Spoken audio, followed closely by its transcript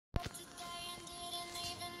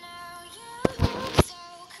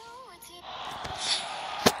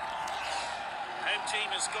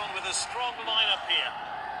strong lineup here.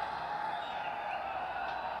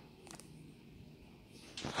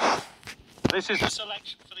 This is the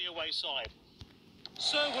selection for the away side.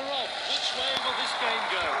 So we're off. Which way will this game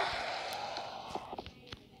go?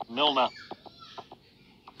 Milner.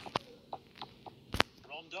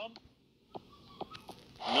 Rondon.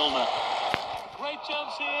 Milner. Great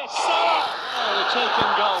chance here. Salah! Oh, the taken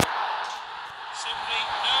goal. Simply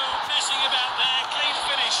no messing about there. Clean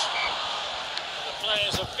finish. The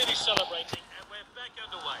players have finished celebrating and we're back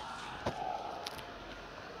underway.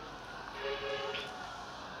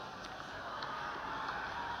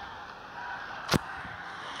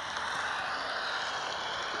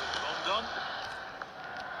 Rondon.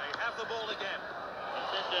 They have the ball again.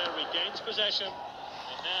 Defender regains possession.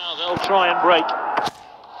 And now they'll try and break.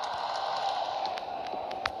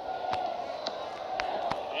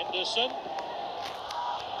 Henderson.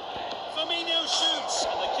 Firmino shoots,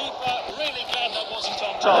 and the keeper really glad that wasn't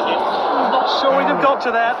on target. I'm not sure he'd have got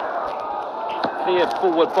to that. Cleared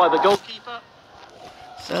forward by the goalkeeper.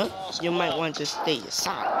 Sir, you might want to stay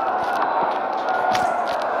aside.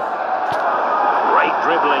 Great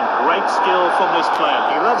dribbling, great skill from this player.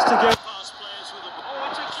 He loves to get past players with a ball. Oh,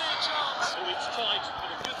 it's a clear chance. So it's tight,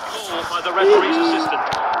 but a good call by the referee's assistant.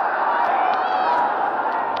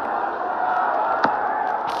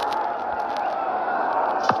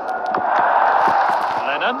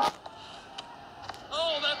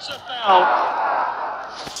 Oh, that's a foul.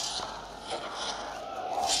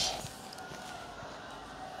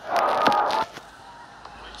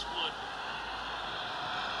 It's Wood.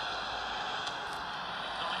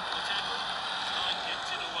 Going for the tackle. Gets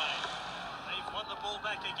it away. They've won the ball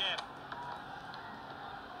back again.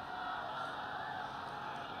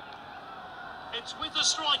 It's with the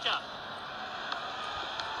striker.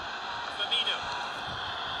 Firmino.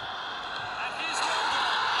 And here's Rondon.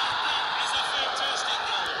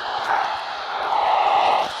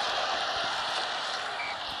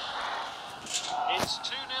 It's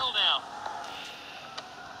 2-0 now.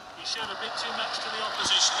 He showed a bit too much to the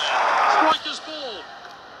opposition there. Striker's ball.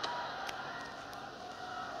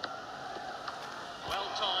 Well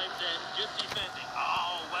timed and good defending.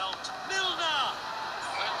 Oh, well. Milner!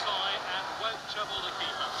 Well timed and won't trouble the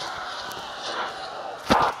keeper.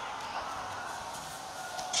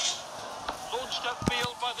 Launched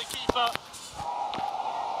upfield by the keeper.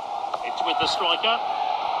 It's with the striker.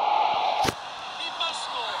 He must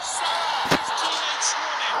score. Salah! His teammates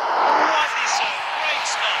swarm him. Rightly so. Great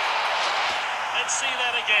stuff. Let's see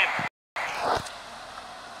that again.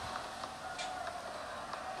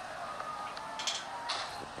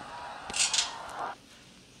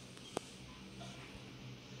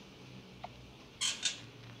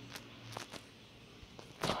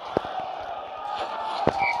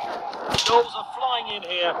 Goals are flying in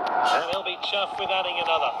here, and he'll be chuffed with adding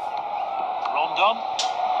another. Rondon.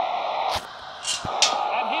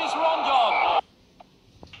 And here's Rondon.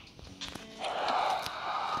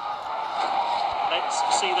 Let's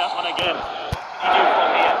see that one again. What can he do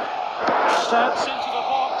from here? That's into the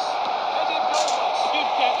box. Headed goalwards. Good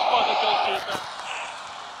catch by the goalkeeper.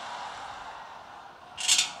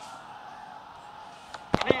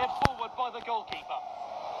 Cleared forward by the goalkeeper.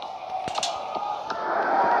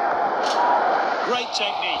 Great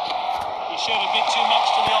technique. He showed a bit too much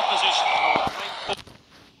to the opposition.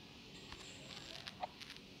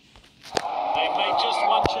 They've made just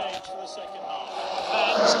one change for the second half.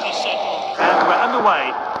 Fans are settled. And we're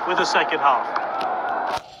underway with the second half.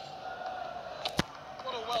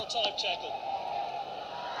 What a well-timed tackle.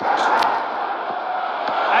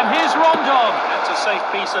 And here's Rondon. That's a safe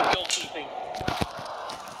piece of goalkeeping.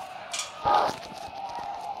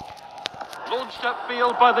 Launched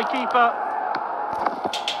upfield by the keeper.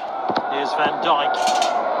 Here's Van Dijk.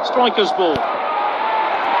 Striker's ball.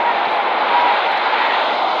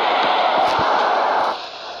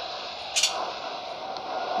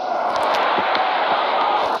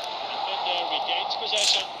 Defender regains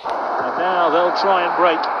possession. And now they'll try and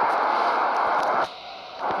break.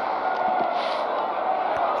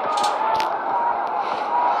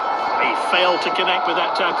 He failed to connect with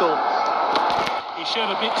that tackle. He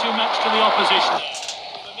showed a bit too much to the opposition there.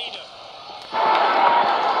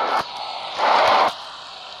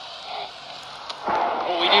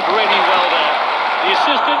 Really well there. The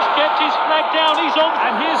assistant's kept his flag down. He's on.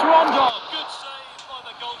 And here's Rondon. Good save by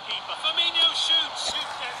the goalkeeper. Firmino shoots. Good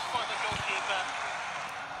catch by the goalkeeper.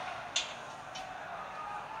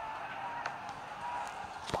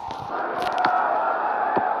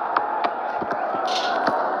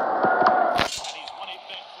 And he's won it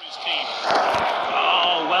back for his team.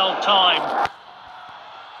 Oh, well timed.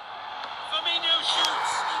 Firmino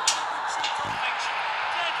shoots.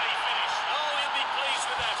 Deadly finish.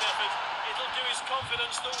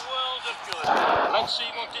 confidence, the world of good. Let's see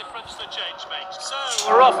what difference the change makes. So,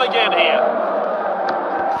 we're off again here.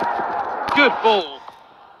 Good ball.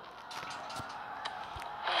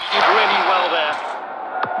 He did really well there.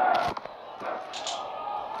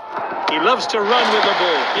 He loves to run with the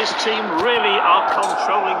ball. His team really are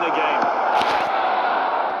controlling the game.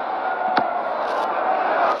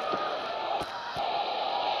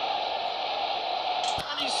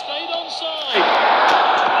 And he stayed onside.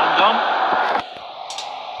 Undone.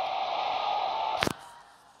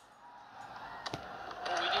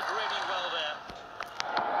 Oh, he did really well there.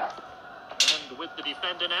 And with the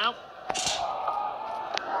defender now.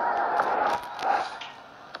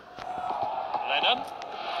 Lennon.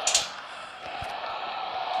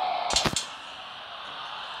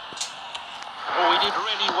 Oh, he did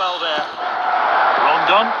really well there.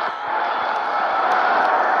 Rondon.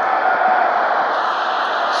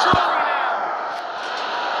 Surely now.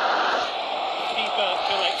 Keeper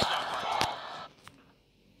collects that one.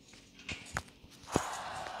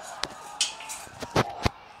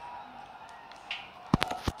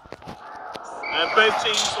 And both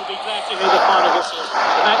teams will be glad to hear the final whistle.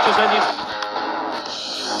 The match has ended.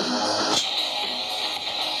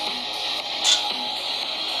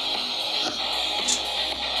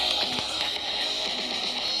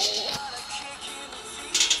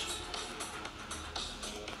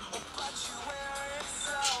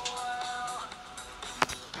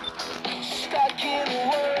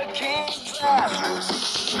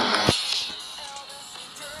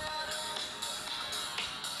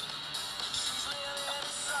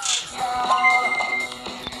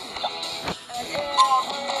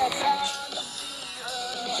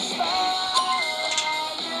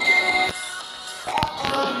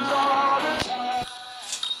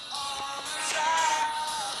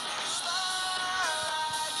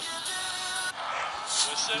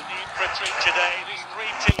 We're certainly in for a treat today. This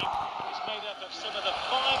dream team is made up of some of the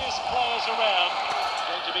finest players around.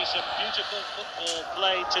 Going to be some beautiful football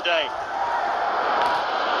played today.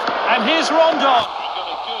 And here's Rondon. He got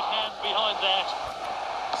a good hand behind that.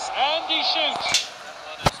 And he shoots. That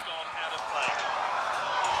one has gone out of play.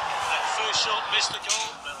 That first shot missed the goal.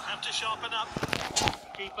 They'll have to sharpen up.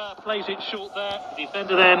 Keeper plays it short there.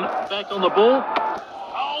 Defender then back on the ball.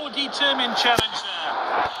 Oh, determined challenge there.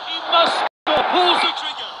 He must pulls the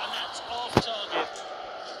trigger, and that's off target.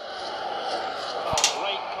 Oh,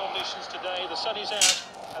 great conditions today. The sun is out,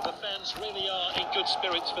 and the fans really are in good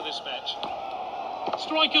spirits for this match.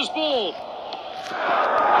 Striker's ball.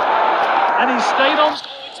 And he stayed on.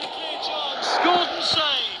 Oh, it's a clear chance. Gordon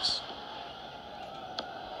saves.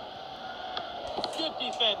 Good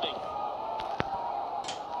defending.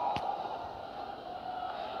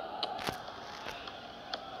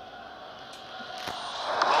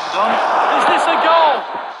 Rondon. Is this a goal?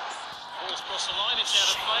 Ball's across the line, it's out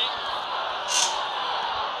of play.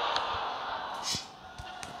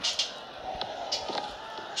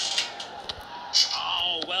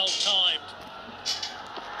 Oh, well timed.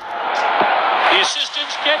 The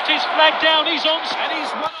assistant's kept his flag down, he's on, and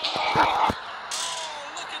he's won. Oh,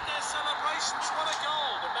 look at their celebrations, what a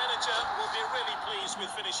goal. The manager will be really pleased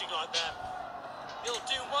with finishing like that. He'll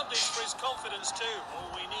do wonders for his confidence too.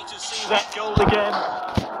 Oh, we need to see that goal again.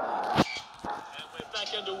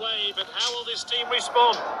 Back underway, but how will this team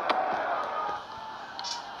respond?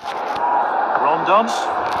 Rondon.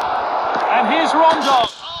 And here's Rondon. Oh,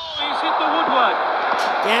 he's hit the woodwork.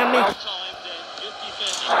 Damn Well it. timed and good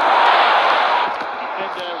defending.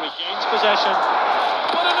 Defender regains possession.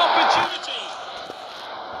 What an opportunity!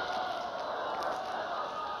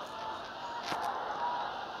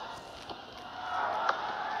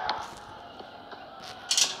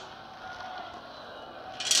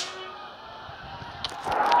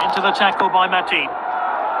 Into the tackle by Matin.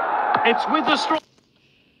 It's with the strike.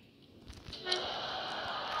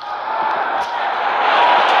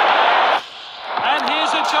 And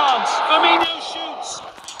here's a chance. Firmino shoots.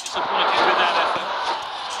 Disappointed with that effort.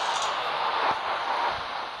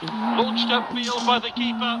 Launched upfield by the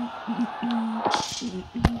keeper.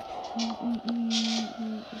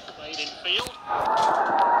 Played in field.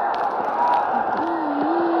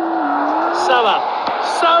 Salah.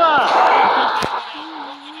 Salah!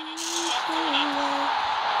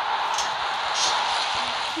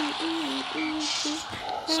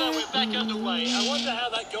 So we're back underway. I wonder how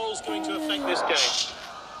that goal's going to affect this game.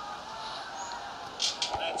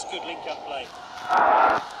 That's good link-up play.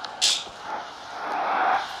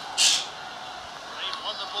 They've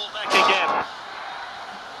won the ball back again.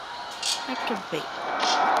 That could be.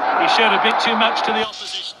 He showed a bit too much to the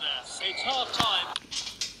opposition there. It's half-time.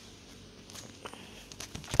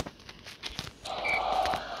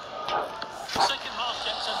 Second half.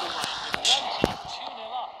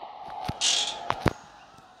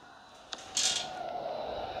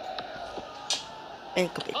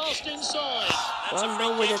 Enkovic. Passed inside. That's a Well free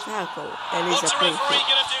done with the kick. tackle. And it's What's a the free referee kick.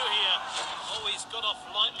 going to do here? Oh, he's got off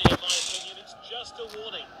lightly, in my opinion. It's just a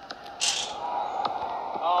warning.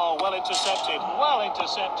 Oh, well intercepted. Well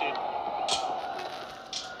intercepted.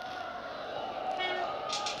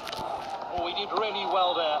 Oh, he did really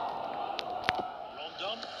well there.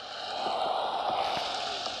 Rondon.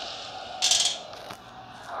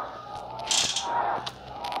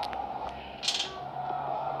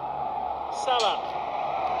 Salah.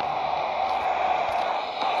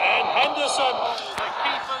 And Henderson. Oh, the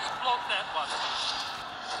keeper's blocked that one.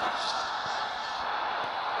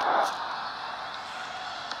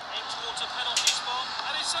 In towards a penalty spot.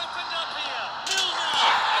 And it's opened up here. Milner.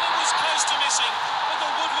 And it was close to missing. But the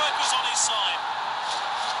woodwork was on his side.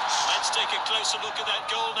 Let's take a closer look at that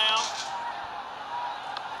goal now.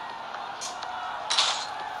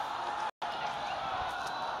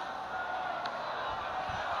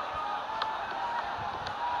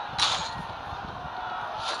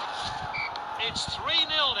 It's 3-0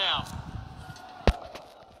 now.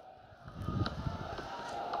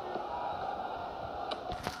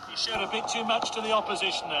 He showed a bit too much to the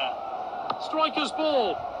opposition there. Striker's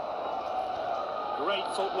ball. Great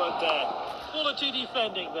footwork there. Quality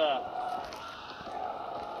defending there.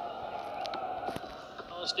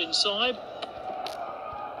 Passed inside.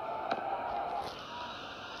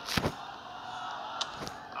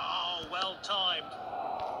 Oh, well timed.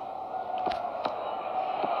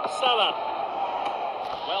 Salah.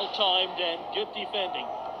 Well timed and good defending.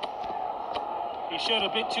 He showed a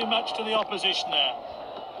bit too much to the opposition there.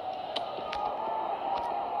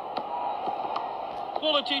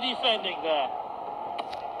 Quality defending there.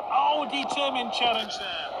 Oh, determined challenge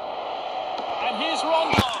there. And here's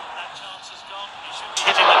Rondon. That chance is gone. He should be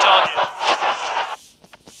hitting the target.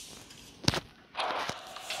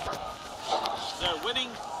 They're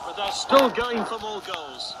winning, but they're still going for more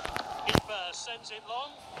goals. Keeper sends it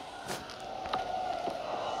long.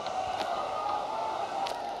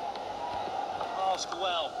 Passed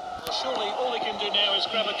well. Surely all he can do now is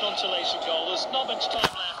grab a consolation goal. There's not much time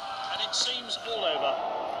left, and it seems all over.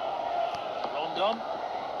 Rondon.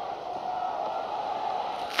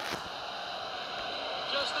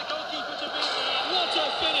 Just the goalkeeper to beat there. What a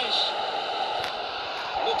finish!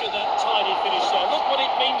 Look at that tidy finish there. Look what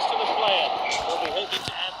it means to the player. We'll be hoping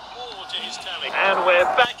to add more to his tally. And we're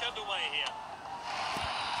back underway here.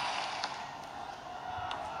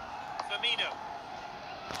 Firmino.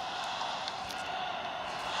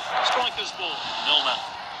 Striker's ball. Milner.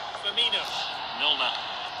 Firmino. Milner.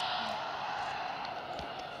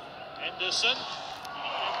 Henderson.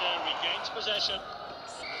 And regains possession.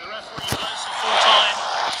 The referee blows for full time.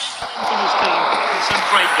 Big win for his team with some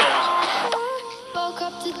great goals. Woke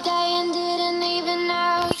up today and didn't even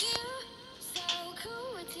know you. So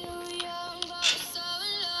cool, we're too young, but we're so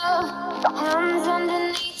in love. Hands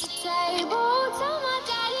underneath the table. Tell my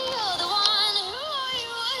daddy you're the one. Who are you?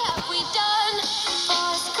 What have we done?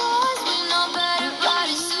 Fast cars, we know better, but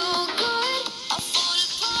it's so good. I fall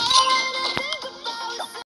apart when I think about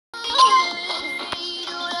something. Feet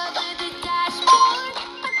all up at the dashboard.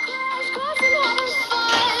 I crash 'cause I'm having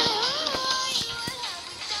fun. Who are you? What have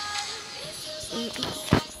we done? It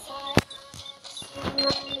feels like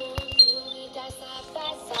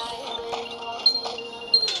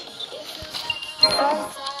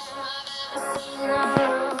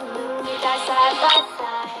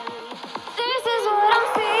this is what I'm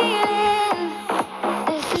feeling.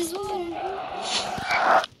 This is what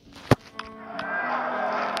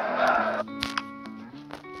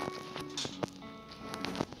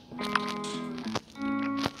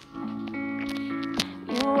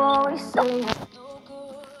you always say I'm no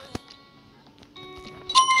good.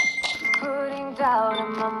 Putting doubt in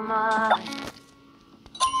my mind.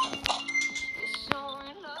 You're so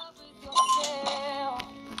in love with yourself.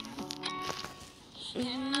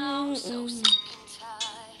 And I'm so sick and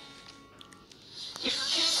tired. You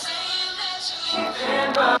keep saying that you leave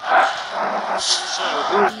it. So,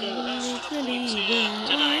 who's going to have the points here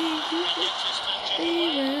today? He gets his match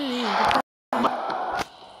underway.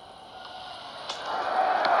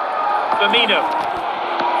 Firmino.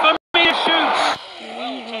 Firmino shoots.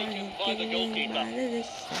 Well taken by the goalkeeper.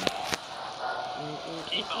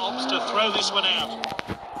 Keeper opts to throw this one out.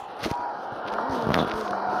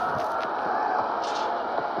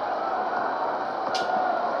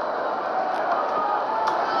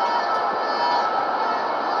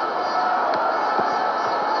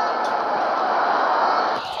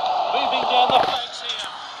 Moving down the flanks here.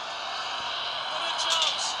 What a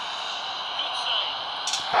chance. Good save.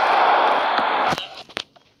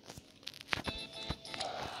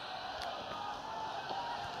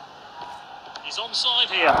 He's onside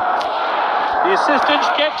here. The assistant's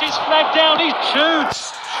kept his flag down, he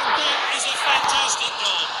shoots! And that is a fantastic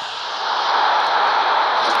goal.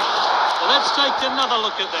 Well, let's take another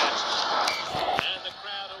look at that. And the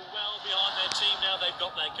crowd are well behind their team now they've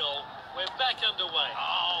got their goal. We're back underway.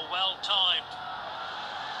 Oh, well timed.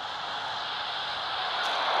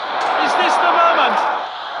 Is this the moment?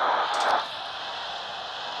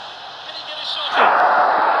 Can he get a shot in?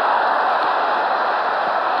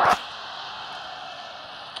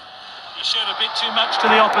 He showed a bit too much to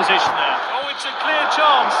the opposition there. Oh, it's a clear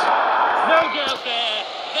chance. No doubt there.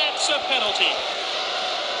 That's a penalty.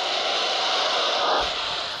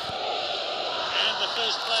 And the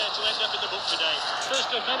first player to end up in the book today.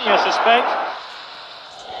 First of many, I suspect.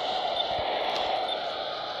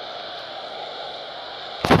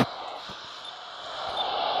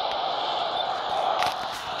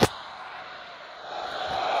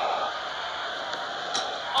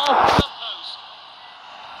 Off the post.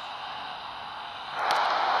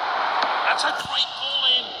 That's a great ball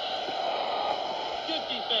in. Good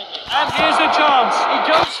defending. And here's a chance. He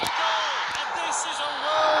goes for goal. And this is a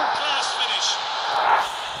world-class finish.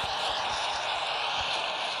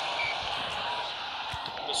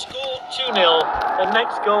 The score 2-0. The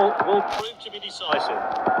next goal will prove to be decisive.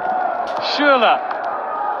 Schürrle.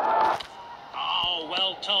 Oh,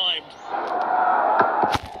 well timed.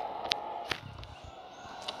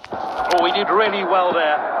 Oh, he did really well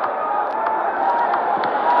there.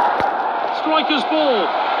 Striker's ball.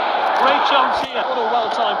 Great chance here. What a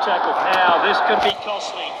well-timed tackle. Now, this could be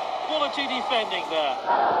costly. Quality defending there.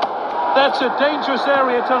 That's a dangerous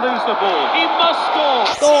area to lose the ball. He must score.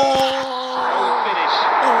 Goal finish.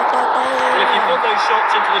 If you put those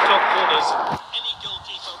shots into the top corners, any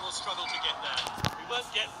goalkeeper will struggle to get there. We won't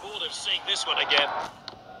get bored of seeing this one again.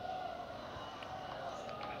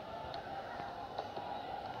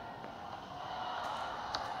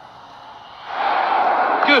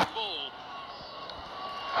 Good ball.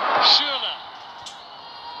 Schürrle.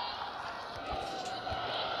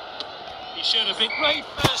 He showed a big great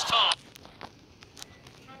first half.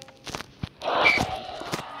 So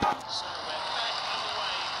we're back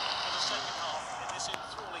underway for the second half in this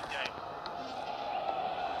enthralling game.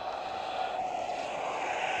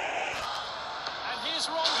 And here's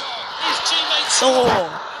Rondon. His teammates.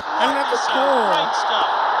 Another goal. Great stuff.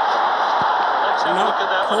 Let's have a look at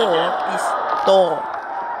that one Goal again. is door.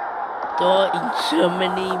 Door in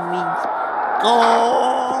Germany means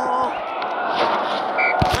goal.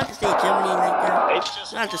 Not to say Germany like that. It's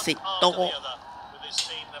just Not to say one after door. the other. With this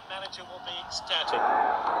team, the manager will be ecstatic.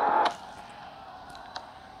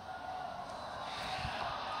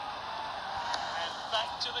 And back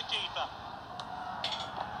to the keeper.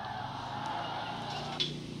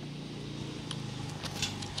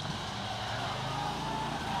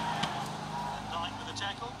 Knight with the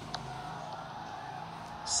tackle.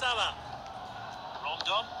 Salah.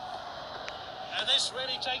 Rondon. And this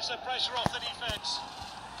really takes the pressure off the defence.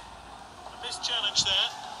 A missed challenge there.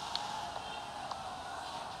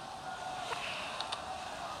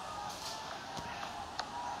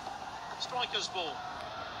 Striker's ball.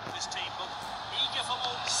 This team look eager for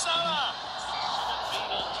more. Salah! Should have been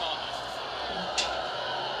on target.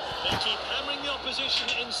 They keep hammering the opposition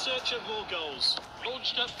in search of more goals.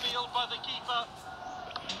 Launched upfield by the keeper.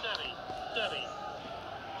 Steady.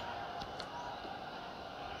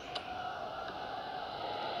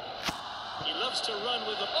 He loves to run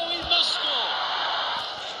with the... Oh, he must score!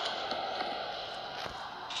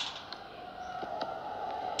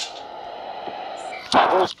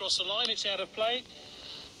 Ball's across the line, it's out of play.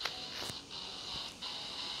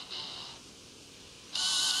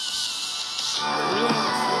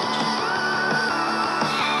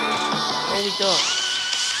 There we go.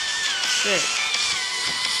 Good.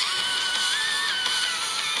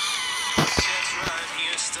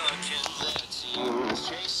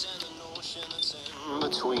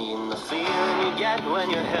 Between the feeling you get when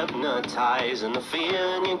you're hypnotized and the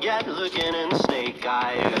feeling you get looking in snake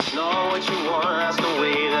eyes. Know what you want, that's the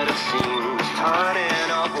way that it seems.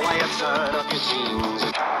 Turning up while you turn up your jeans.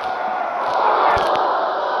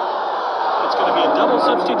 It's going to be a double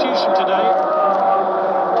substitution today.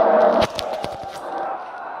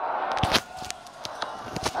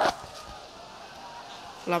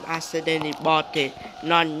 Club accidentally bought it,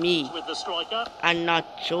 not me. With the striker. I'm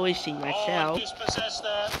not choosing myself. Oh, dispossessed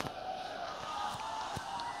there.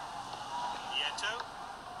 Nieto.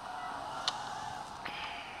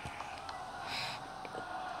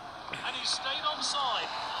 And he stayed onside.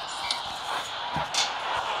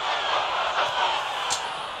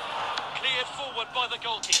 Cleared forward by the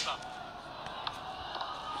goalkeeper.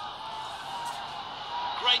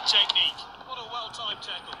 Great technique. What a well-timed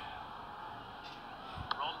tackle.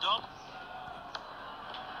 Rondon.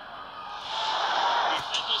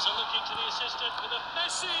 Defenders are looking to the assistant with a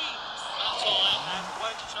Messi. That's high and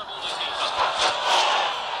won't trouble the keeper.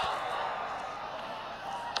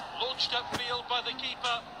 Launched upfield by the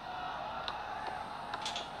keeper.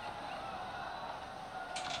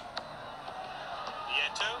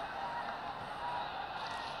 Nieto.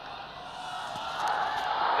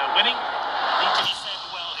 They're winning. Need to defend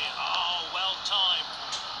well here. Oh, well timed.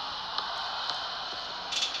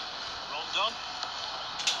 Rondon.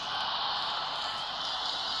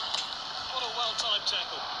 What a well-timed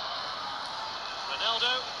tackle.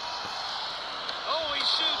 Ronaldo. Oh, he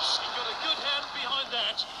shoots. He got a good hand behind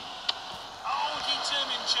that. Oh,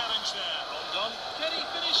 determined challenge there. Rondon. Can he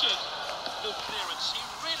finish it? Good clearance. He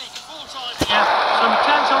really full-time here. Some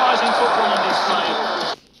tantalising football on display.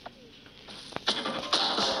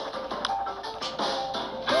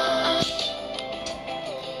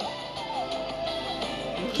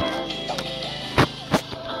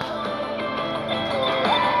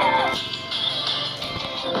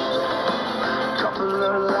 Couple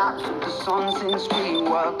of laps with the sunset street,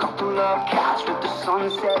 while a couple of cats with the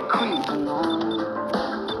sunset creeping on,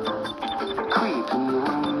 creeping on.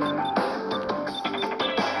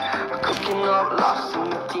 Cooking up lost in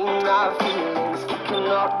the dim night feelings, kicking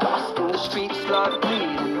up dust in the streets, blood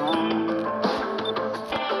bleeding on,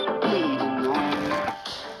 bleeding on.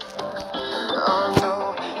 I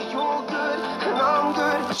know you're good and I'm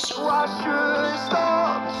good, so I should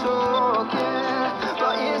stop talking,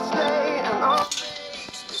 but it's late and I'm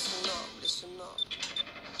listen up, listen up.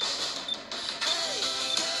 Hey,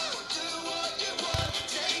 girl, do what you want,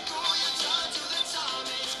 take all your time till the time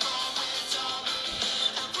is gone. We're done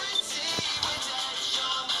and pretend we're dead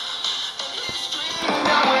young, and history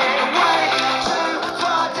now we're way too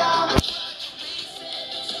far down.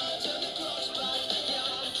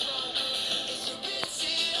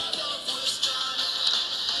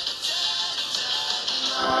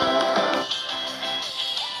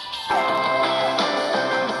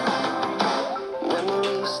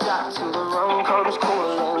 Memories stack till the run comes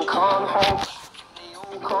calling, can't hold. They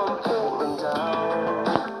all come pouring down,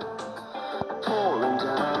 pouring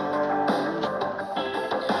down.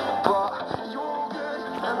 But you're good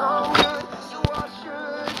and I'm good, so I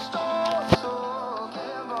should stop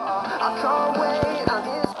talking. But I can't wait and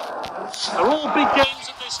it's They're all big games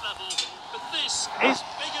at this level, but this is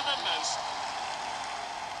bigger than most.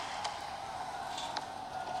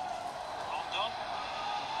 Rondon.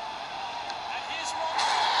 And here's one.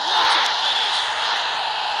 What a finish!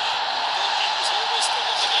 Goalkeepers always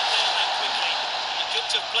struggle to get there that quickly. He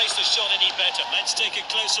couldn't have placed the shot any better. Let's take a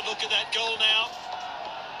closer look at that goal now.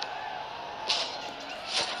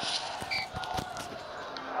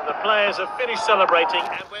 The players have finished celebrating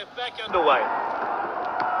and we're back underway.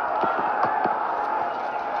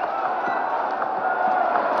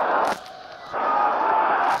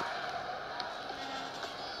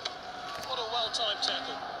 What a well-timed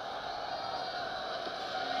tackle.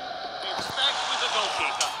 It's back with the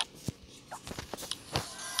goalkeeper.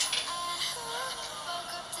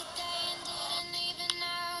 Woke up today and didn't even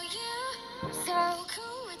know you. So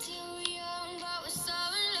cool, we're too young, but we're so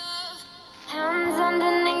in love. Hands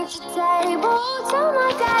underneath your table, tell my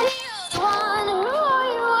daddy you're the one. Who are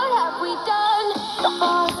you? What have we done?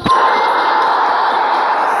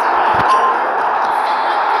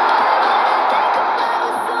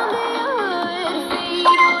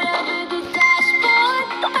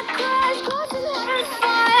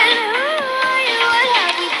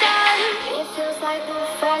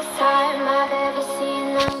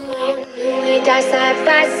 We die side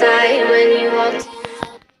by side.